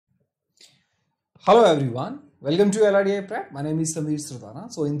Hello everyone, welcome to LRDIPrep. My name is Samir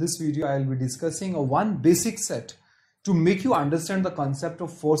Sardana. So in this video, I will be discussing one basic set to make you understand the concept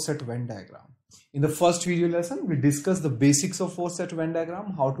of four-set Venn diagram. In the first video lesson, we discussed the basics of four-set Venn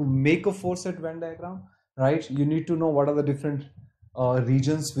diagram, how to make a four-set Venn diagram, right? You need to know what are the different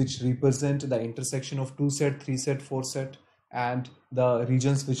regions which represent the intersection of two-set, three-set, four-set, and the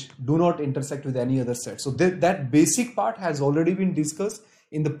regions which do not intersect with any other set. So that basic part has already been discussed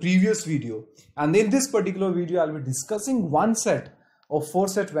in the previous video, and in this particular video I'll be discussing one set of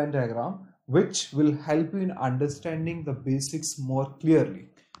four-set Venn diagram which will help you in understanding the basics more clearly.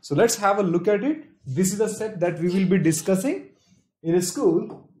 So let's have a look at it. This is a set that we will be discussing in a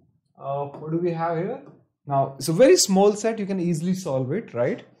school. What do we have here? Now it's a very small set, you can easily solve it,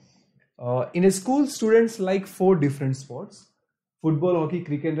 right? In a school, students like 4 different sports: football, hockey,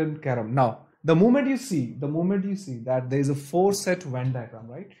 cricket and carom. Now the moment you see that there is a 4-set Venn diagram,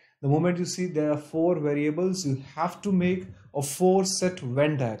 right? The moment you see there are 4 variables, you have to make a 4-set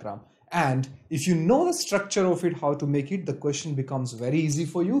Venn diagram. And if you know the structure of it, how to make it, the question becomes very easy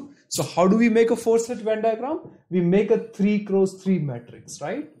for you. So how do we make a 4-set Venn diagram? We make a 3x3 matrix,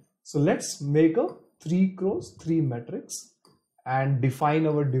 right? So let's make a 3x3 matrix and define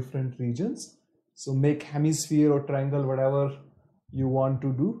our different regions. So make hemisphere or triangle, whatever you want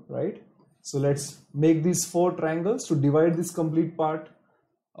to do, right? So let's make these 4 triangles to divide this complete part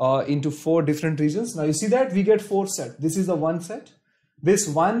into 4 different regions. Now you see that we get 4 sets. This is the one set, this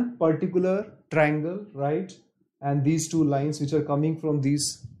one particular triangle, right? And these 2 lines which are coming from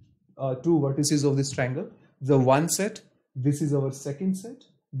these 2 vertices of this triangle, the one set. This is our second set,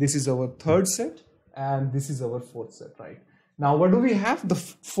 this is our third set, and this is our 4th set, right? Now what do we have? The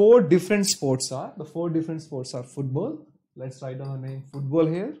 4 different sports are, football. Let's write down the name football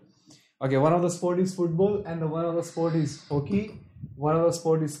here. Okay, one of the sport is football, and the one of the sport is hockey, one of the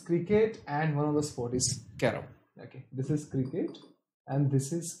sport is cricket, and one of the sport is carom. Okay, this is cricket and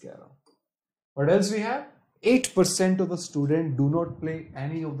this is carom. What else we have? 8% of the students do not play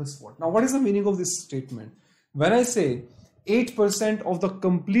any of the sport. Now what is the meaning of this statement? When I say 8% of the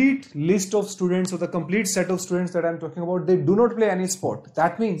complete list of students or the complete set of students that I'm talking about, they do not play any sport.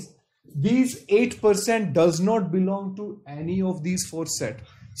 That means these 8% does not belong to any of these 4 sets.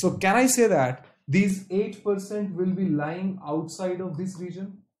 So can I say that these 8% will be lying outside of this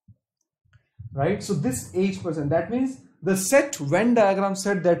region, right? So this 8%, that means the set Venn diagram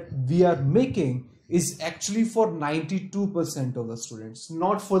set that we are making is actually for 92% of the students,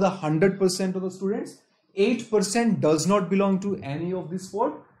 not for the 100% of the students. 8% does not belong to any of this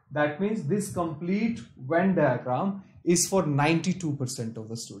sport. That means this complete Venn diagram is for 92% of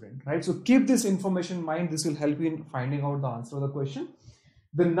the student, right? So keep this information in mind. This will help you in finding out the answer of the question.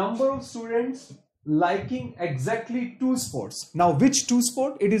 The number of students liking exactly 2 sports. Now which 2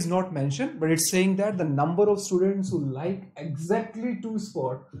 sport? It is not mentioned, but it's saying that the number of students who like exactly 2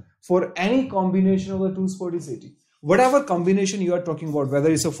 sports for any combination of the 2 sports is 80. Whatever combination you are talking about, whether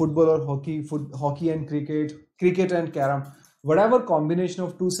it's a football or hockey and cricket and carom, whatever combination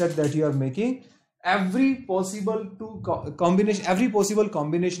of 2 sets that you are making, every possible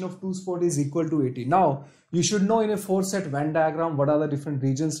combination of 2 sports is equal to 80. Now you should know in a 4-set Venn diagram what are the different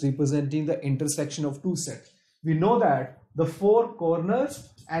regions representing the intersection of 2 sets. We know that the 4 corners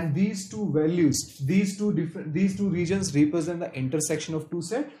and these 2 values, these two regions represent the intersection of 2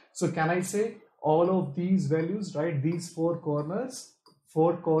 sets. So can I say all of these values, right? These 4 corners,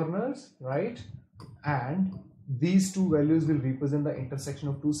 right? And these 2 values will represent the intersection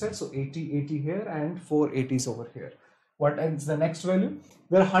of 2 sets. So 80 here and 4 80s over here. What is the next value?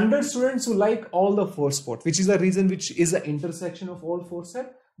 There are 100 students who like all the 4 sports, which is the reason which is the intersection of all 4 sets.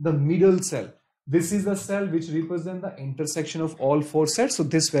 The middle cell, this is the cell which represents the intersection of all 4 sets. So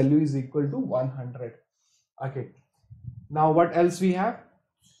this value is equal to 100. Okay. Now what else we have?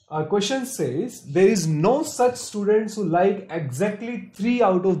 Question says there is no such students who like exactly 3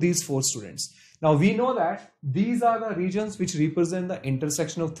 out of these 4 students. Now we know that these are the regions which represent the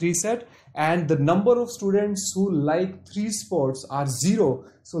intersection of 3 sets, and the number of students who like 3 sports are 0.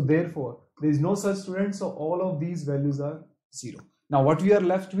 So therefore there is no such students. So all of these values are 0. Now what we are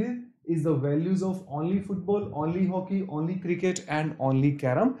left with is the values of only football, only hockey, only cricket and only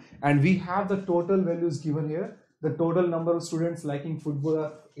carom. And we have the total values given here. The total number of students liking football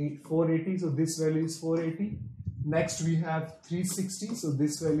are 480. So this value is 480. Next we have 360. So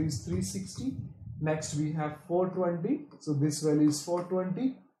this value is 360. Next we have 420. So this value is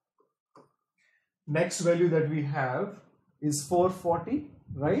 420. Next value that we have is 440,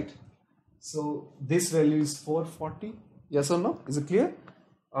 right? So this value is 440. Yes or no? Is it clear?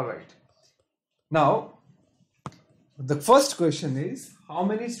 All right. Now The first question is, how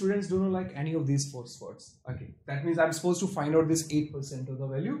many students do not like any of these 4 sports? Okay, that means I'm supposed to find out this 8% of the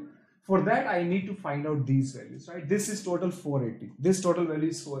value. For that, I need to find out these values, right? This is total 480. This total value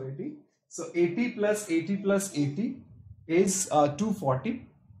is 480. So 80 plus 80 plus 80 is 240.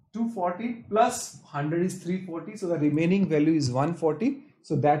 240 plus 100 is 340. So the remaining value is 140.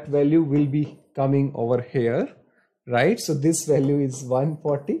 So that value will be coming over here, right? So this value is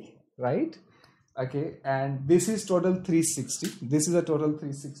 140, right? Okay, and this is total 360. This is a total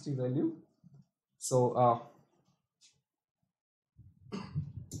 360 value. So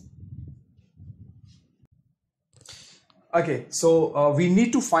okay, so we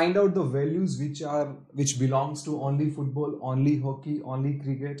need to find out the values which belongs to only football, only hockey, only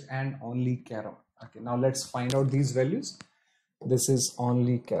cricket, and only carom. Okay, now let's find out these values. This is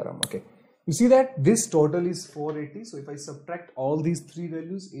only carom. Okay, you see that this total is 480. So if I subtract all these 3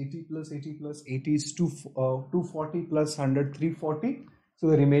 values, 80 plus 80 plus 80 is 240 plus 100, 340. So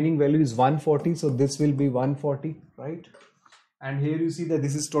the remaining value is 140. So this will be 140, right? And here you see that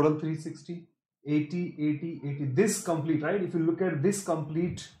this is total 360. 80, 80, 80, this complete, right? If you look at this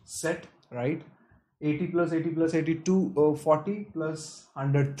complete set, right? 80 plus 80 plus 82, 40 plus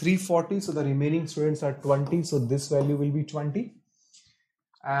 100, 340. So the remaining students are 20. So this value will be 20.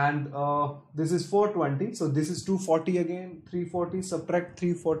 And this is 420. So this is 240 again, 340, subtract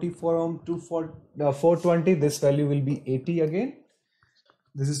 340 from 420. This value will be 80 again.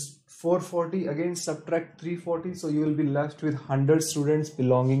 This is 440 again, subtract 340. So you will be left with 100 students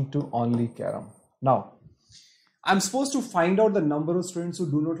belonging to only carom. Now, I'm supposed to find out the number of students who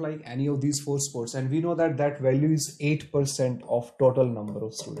do not like any of these 4 sports. And we know that that value is 8% of total number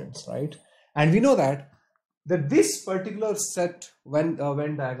of students, right? And we know that this particular set Venn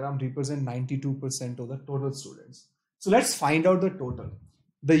diagram represents 92% of the total students. So let's find out the total.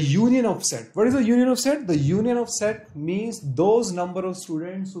 The union of set. What is the union of set? The union of set means those number of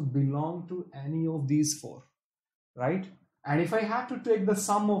students who belong to any of these 4, right? And if I have to take the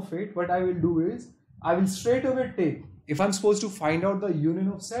sum of it, what I will do is, I will straight away take, if I'm supposed to find out the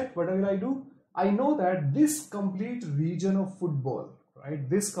union of set, what will I do? I know that this complete region of football, right?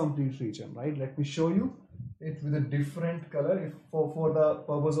 This complete region, right? Let me show you it with a different color. If for the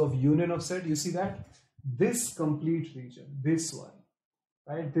purpose of union of set, you see that this complete region, this one,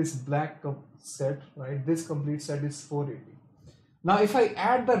 right, this black set, right, this complete set is 480. Now if I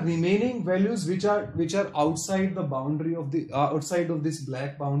add the remaining values which are outside the boundary of the outside of this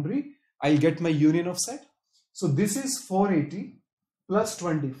black boundary, I'll get my union of set. So this is 480 plus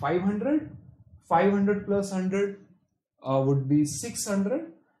 20, 500, 500 plus 100 would be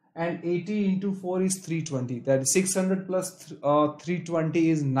 600, and 80 into 4 is 320. That is 600 plus 320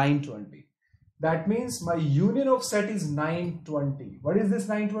 is 920. That means my union of set is 920. What is this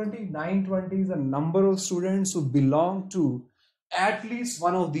 920? 920 is the number of students who belong to at least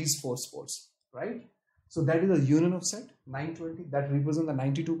one of these 4 sports, right? So that is the union of set, 920. That represents the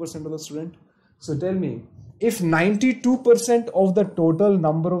 92% of the student. So tell me, if 92% of the total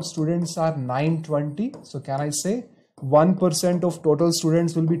number of students are 920, so can I say 1% of total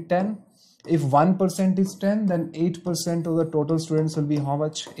students will be 10? If 1% is 10, then 8% of the total students will be how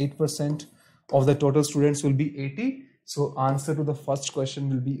much? 8% of the total students will be 80. So answer to the first question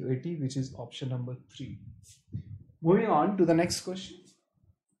will be 80, which is option number 3. Moving on to the next question.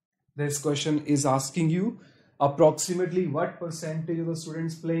 This question is asking you approximately what percentage of the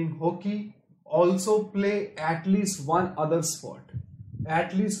students playing hockey also play at least one other sport.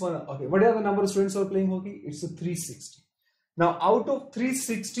 At least one. Okay, what are the number of students who are playing hockey? It's a 360. Now out of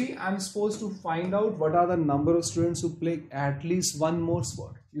 360, I'm supposed to find out what are the number of students who play at least one more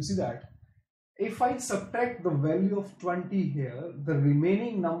sport. You see that? If I subtract the value of 20 here, the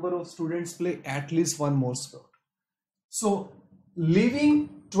remaining number of students play at least one more sport. So leaving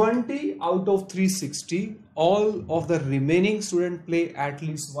 20 out of 360, all of the remaining students play at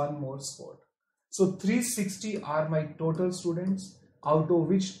least one more sport. So 360 are my total students, out of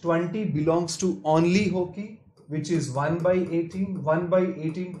which 20 belongs to only hockey, which is 1 by 18. 1 by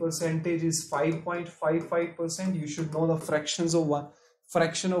 18 percentage is 5.55%. You should know the fractions of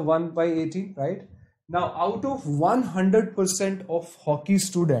fraction of 1 by 18, right? Now out of 100% of hockey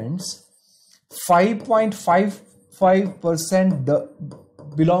students,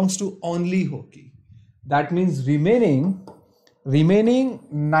 5.55% belongs to only hockey. That means remaining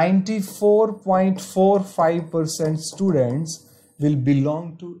 94.45% students will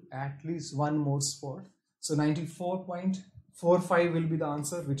belong to at least one more sport. So 94.45 will be the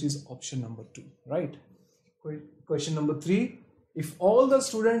answer, which is option number 2, right? Question number 3. If all the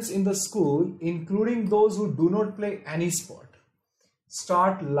students in the school, including those who do not play any sport,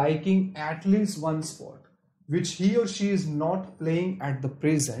 start liking at least one sport, which he or she is not playing at the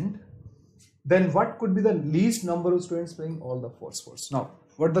present, then what could be the least number of students playing all the 4 sports? Now,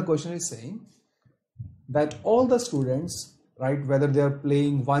 what the question is saying, that all the students, right, whether they are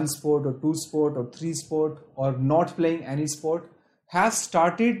playing 1 sport or 2 sport or 3 sport or not playing any sport, have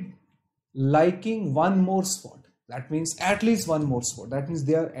started liking one more sport. That means at least one more sport. That means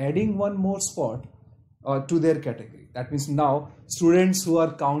they are adding one more sport to their category. That means now students who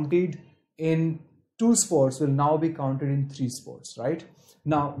are counted in 2 sports will now be counted in 3 sports, right?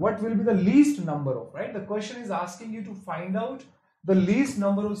 Now, what will be the least number of, right? The question is asking you to find out the least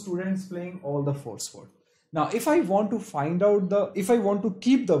number of students playing all the 4 sports. Now, if I want to find out if I want to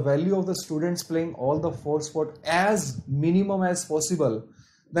keep the value of the students playing all the 4 sports as minimum as possible,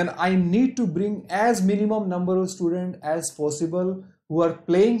 then I need to bring as minimum number of students as possible who are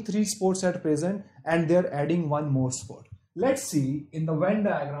playing 3 sports at present and they're adding one more sport. Let's see in the Venn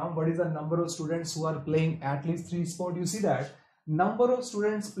diagram what is the number of students who are playing at least 3 sports. You see that number of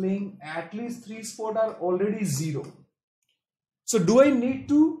students playing at least 3 sports are already 0. So do I need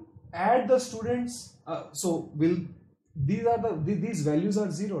to add the students? These values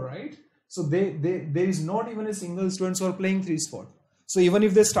are 0, right? So there is not even a single student who are playing 3 sports. So even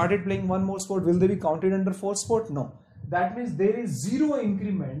if they started playing one more sport, will they be counted under 4 sport? No. That means there is 0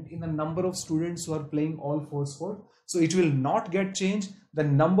 increment in the number of students who are playing all 4 sports. So it will not get changed. The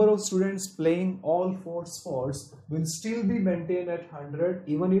number of students playing all 4 sports will still be maintained at 100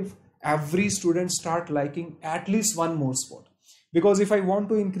 even if every student start liking at least one more sport. Because if I want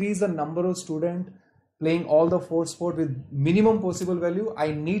to increase the number of students playing all the 4 sports with minimum possible value,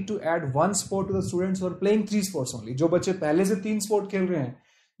 I need to add 1 sport to the students who are playing 3 sports only. जो बच्चे पहले से 3 sport खेल रहे हैं,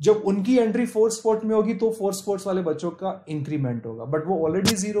 जब उनकी entry 4 sport में होगी तो 4 स्पोर्ट्स वाले बच्चों का इंक्रीमेंट होगा, बट वो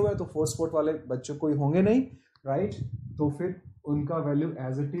ऑलरेडी 0 है तो 4 स्पोर्ट वाले बच्चों कोई होंगे नहीं, राइट? तो फिर उनका value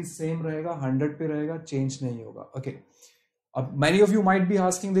as it is same रहेगा, 100 पे रहेगा, चेंज नहीं होगा. ओके, अब many of you might be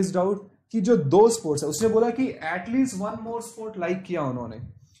asking this doubt कि जो 2 स्पोर्ट्स है, उसने बोला कि एटलीस्ट 1 मोर स्पोर्ट लाइक किया उन्होंने,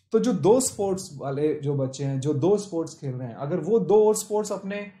 तो जो 2 स्पोर्ट्स वाले जो बच्चे हैं जो 2 स्पोर्ट्स खेल रहे हैं, अगर वो 2 और स्पोर्ट्स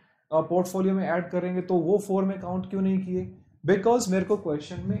अपने पोर्टफोलियो में ऐड करेंगे तो वो 4 में काउंट क्यों नहीं किए? बिकॉज मेरे को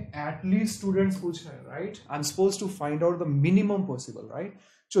क्वेश्चन में एटलीस्ट स्टूडेंट्स पूछ रहे हैं, right? I am suppose to find out the minimum possible, right?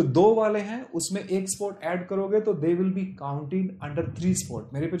 जो 2 वाले हैं उसमें 1 स्पोर्ट ऐड करोगे तो they will be counted under 3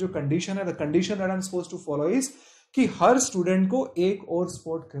 sport. मेरे पे जो कंडीशन है, the condition that I am suppose to follow is कि हर स्टूडेंट को 1 और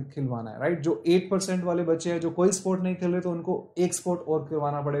स्पोर्ट खिलवाना है, राइट? जो 8% वाले बच्चे हैं जो कोई स्पोर्ट नहीं खेल रहे तो उनको 1 स्पोर्ट और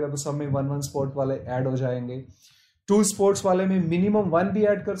खिलवाना पड़ेगा, तो सब में 1 स्पोर्ट वाले ऐड हो जाएंगे. 2 स्पोर्ट्स वाले में मिनिमम 1 भी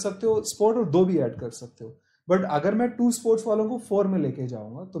ऐड कर सकते हो स्पोर्ट और 2 भी ऐड कर सकते हो. बट अगर मैं 2 स्पोर्ट्स वालों को 4 में लेके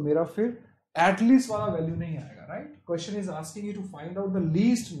जाऊंगा तो मेरा फिर एटलीस्ट वाला वैल्यू नहीं आएगा, right? Question is asking you to find out the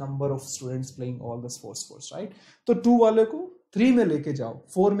least number of students playing all the sports, right? तो 2 वाले को 3 में लेके जाओ,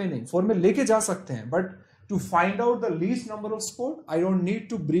 4 में नहीं. 4 में लेके जा सकते हैं, but to find out the least number of sport, I don't need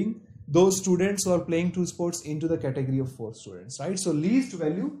to bring those students who are playing 2 sports into the category of 4 students, right? So least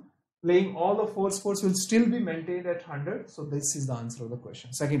value playing all the 4 sports will still be maintained at 100. So this is the answer of the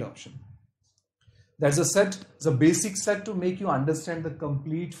question. Second option. That's a set, it's a basic set to make you understand the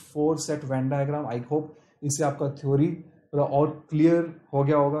complete 4 set Venn diagram. I hope इससे आपका theory और clear हो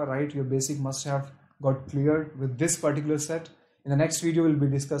गया होगा, right? Your basic must have got cleared with this particular set. In the next video, we'll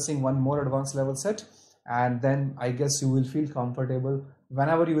be discussing one more advanced level set. And then I guess you will feel comfortable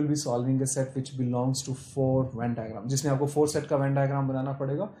whenever you will be solving a set which belongs to 4 Venn diagram. जिसमें आपको 4 set का Venn diagram बनाना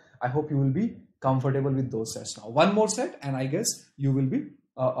पड़ेगा. I hope you will be comfortable with those sets now. One more set and I guess you will be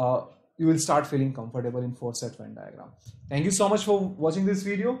you will start feeling comfortable in 4 set Venn diagram. Thank you so much for watching this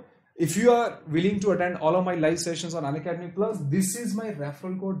video. If you are willing to attend all of my live sessions on Unacademy Plus, this is my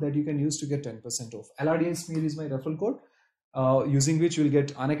referral code that you can use to get 10% off. LRDI Smear is my referral code. Using which you will get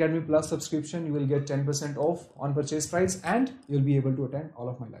Unacademy Plus subscription, you will get 10% off on purchase price and you'll be able to attend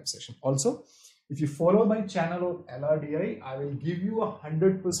all of my live session. Also, if you follow my channel on LRDI, I will give you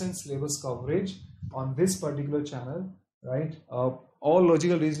 100% syllabus coverage on this particular channel, right? All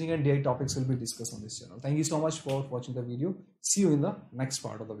logical reasoning and DI topics will be discussed on this channel. Thank you so much for watching the video. See you in the next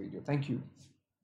part of the video. Thank you.